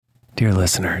Dear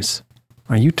listeners,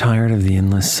 are you tired of the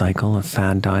endless cycle of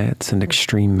fad diets and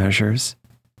extreme measures?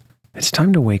 It's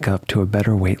time to wake up to a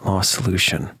better weight loss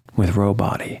solution with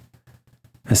Rowbody.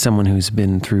 As someone who's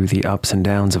been through the ups and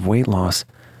downs of weight loss,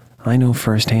 I know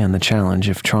firsthand the challenge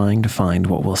of trying to find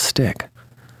what will stick.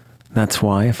 That's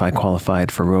why if I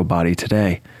qualified for Rowbody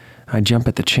today, I'd jump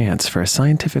at the chance for a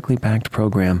scientifically backed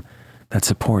program that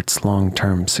supports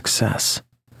long-term success.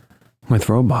 With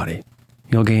Rowbody,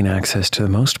 you'll gain access to the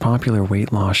most popular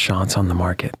weight loss shots on the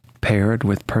market, paired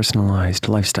with personalized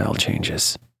lifestyle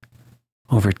changes.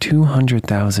 Over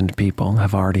 200,000 people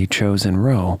have already chosen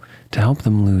Row to help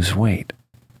them lose weight.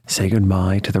 Say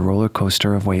goodbye to the roller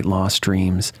coaster of weight loss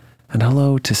dreams and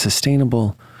hello to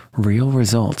sustainable, real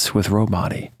results with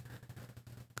Rowbody.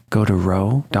 Go to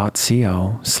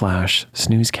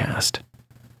row.co/snoozecast.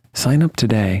 Sign up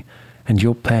today and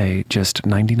you'll pay just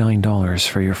 $99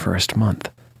 for your first month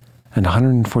and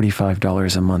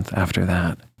 $145 a month after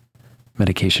that.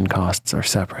 Medication costs are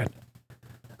separate.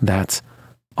 That's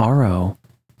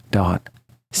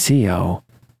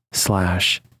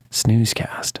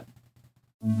ro.co/snoozecast.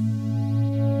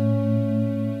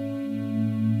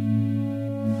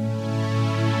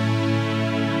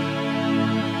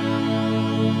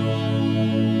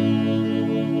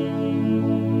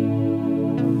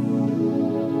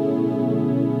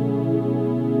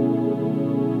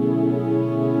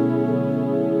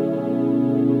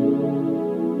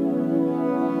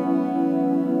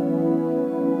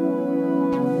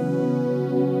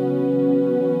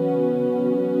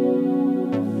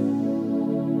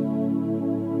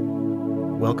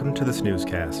 Welcome to the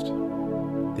Snoozecast,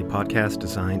 the podcast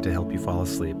designed to help you fall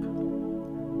asleep.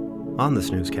 On the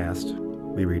Snoozecast,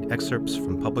 we read excerpts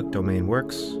from public domain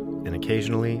works and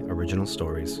occasionally original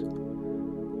stories.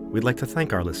 We'd like to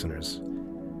thank our listeners.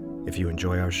 If you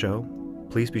enjoy our show,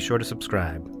 please be sure to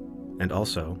subscribe and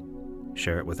also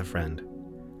share it with a friend.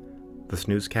 The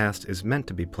Snoozecast is meant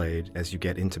to be played as you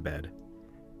get into bed.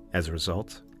 As a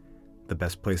result, the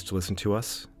best place to listen to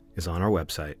us is on our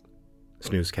website,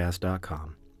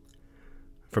 snoozecast.com.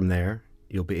 From there,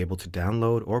 you'll be able to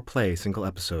download or play single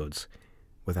episodes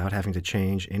without having to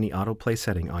change any autoplay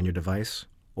setting on your device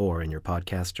or in your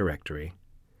podcast directory.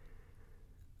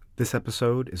 This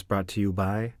episode is brought to you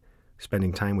by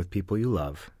spending time with people you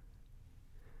love.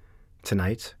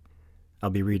 Tonight, I'll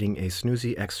be reading a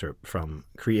snoozy excerpt from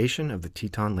Creation of the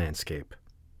Teton Landscape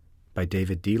by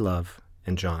David D. Love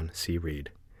and John C.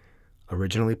 Reed,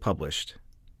 originally published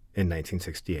in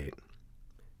 1968.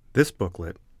 This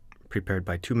booklet, prepared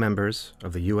by two members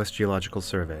of the U.S. Geological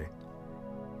Survey,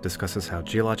 discusses how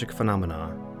geologic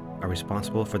phenomena are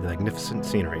responsible for the magnificent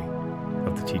scenery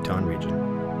of the Teton region.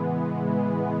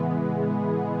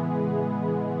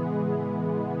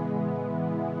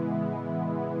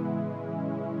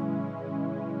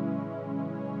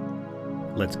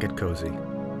 Let's get cozy.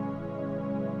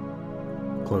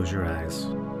 Close your eyes.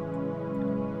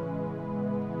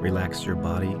 Relax your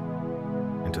body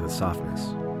into the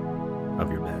softness of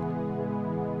your bed.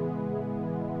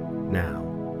 Now,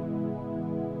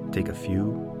 take a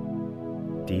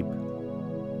few deep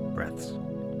breaths.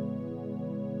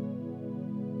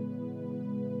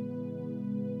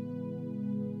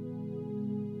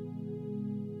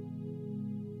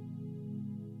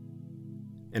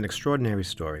 An extraordinary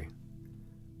story.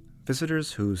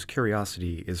 Visitors whose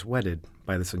curiosity is whetted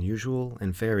by this unusual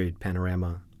and varied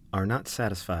panorama are not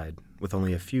satisfied with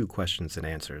only a few questions and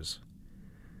answers.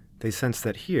 They sense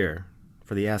that here,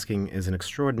 for the asking, is an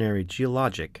extraordinary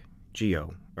geologic,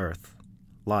 earth,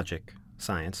 logic,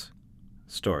 science,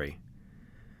 story.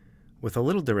 With a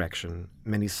little direction,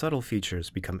 many subtle features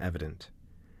become evident.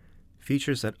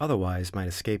 Features that otherwise might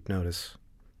escape notice.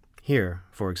 Here,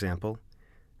 for example,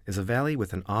 is a valley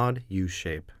with an odd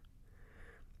U-shape.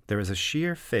 There is a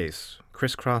sheer face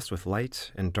crisscrossed with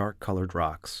light and dark-colored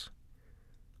rocks.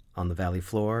 On the valley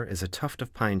floor is a tuft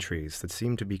of pine trees that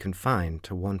seem to be confined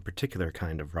to one particular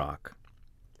kind of rock.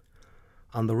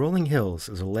 On the rolling hills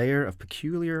is a layer of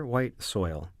peculiar white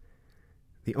soil,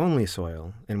 the only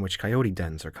soil in which coyote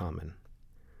dens are common.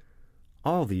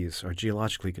 All these are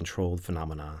geologically controlled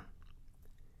phenomena.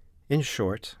 In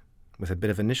short, with a bit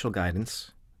of initial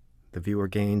guidance, the viewer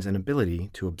gains an ability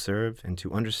to observe and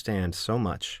to understand so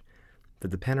much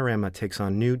that the panorama takes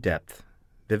on new depth,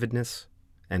 vividness,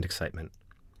 and excitement.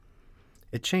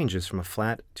 It changes from a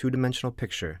flat, two-dimensional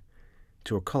picture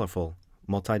to a colorful,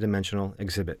 multi-dimensional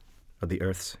exhibit of the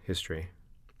Earth's history.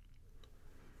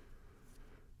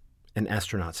 An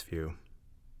astronaut's view.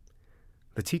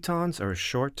 The Tetons are a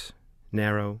short,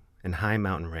 narrow, and high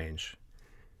mountain range,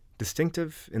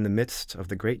 distinctive in the midst of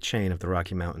the great chain of the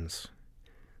Rocky Mountains,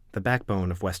 the backbone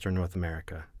of western North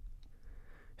America.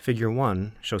 Figure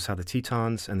 1 shows how the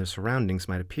Tetons and their surroundings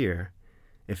might appear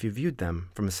if you viewed them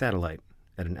from a satellite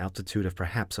at an altitude of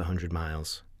perhaps 100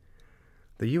 miles.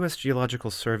 The U.S. Geological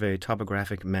Survey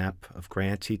topographic map of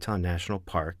Grand Teton National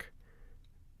Park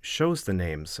shows the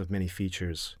names of many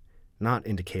features not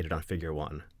indicated on Figure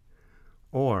 1,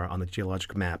 or on the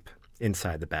geologic map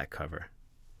inside the back cover.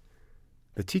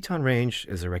 The Teton Range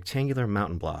is a rectangular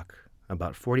mountain block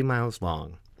about 40 miles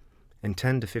long and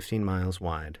 10 to 15 miles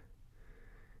wide.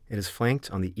 It is flanked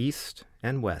on the east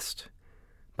and west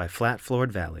by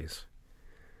flat-floored valleys.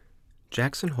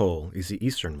 Jackson Hole is the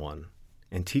eastern one,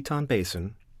 and Teton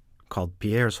Basin, called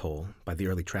Pierre's Hole by the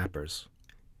early trappers,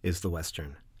 is the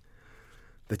western.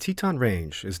 The Teton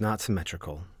Range is not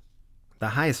symmetrical.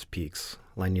 The highest peaks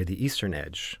lie near the eastern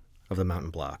edge of the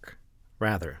mountain block,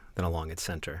 rather than along its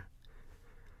center.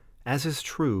 As is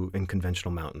true in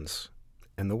conventional mountains,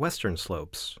 and the western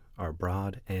slopes are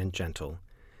broad and gentle,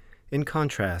 in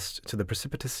contrast to the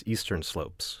precipitous eastern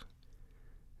slopes.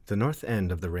 The north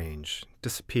end of the range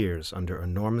disappears under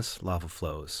enormous lava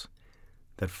flows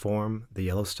that form the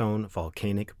Yellowstone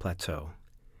Volcanic Plateau.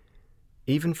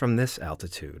 Even from this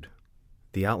altitude,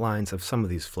 the outlines of some of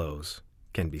these flows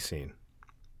can be seen.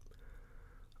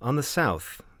 On the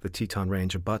south, the Teton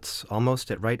Range abuts almost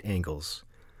at right angles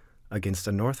against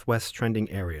a northwest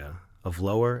trending area of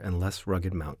lower and less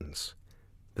rugged mountains,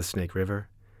 the Snake River,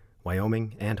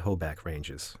 Wyoming, and Hoback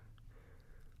Ranges.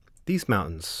 These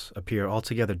mountains appear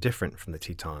altogether different from the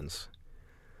Tetons.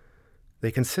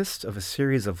 They consist of a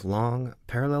series of long,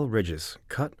 parallel ridges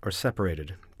cut or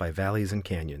separated by valleys and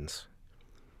canyons.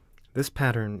 This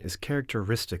pattern is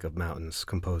characteristic of mountains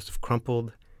composed of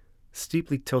crumpled,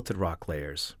 steeply tilted rock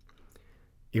layers.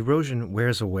 Erosion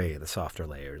wears away the softer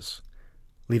layers,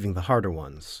 leaving the harder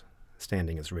ones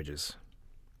standing as ridges.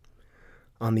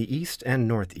 On the east and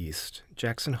northeast,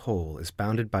 Jackson Hole is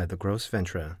bounded by the Gros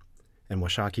Ventre and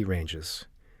Washakie Ranges,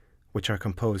 which are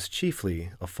composed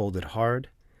chiefly of folded hard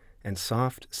and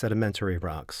soft sedimentary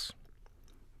rocks.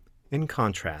 In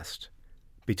contrast,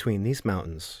 between these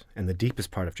mountains and the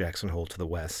deepest part of Jackson Hole to the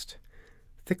west,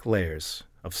 thick layers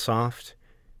of soft,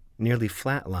 nearly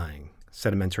flat-lying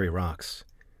sedimentary rocks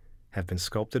have been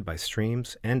sculpted by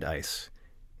streams and ice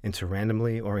into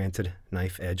randomly oriented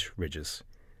knife-edge ridges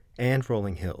and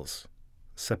rolling hills,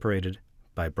 separated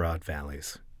by broad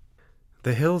valleys.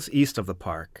 The hills east of the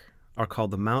park are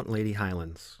called the Mount Lady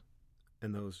Highlands,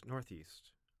 and those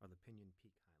northeast are the Pinyon Peaks.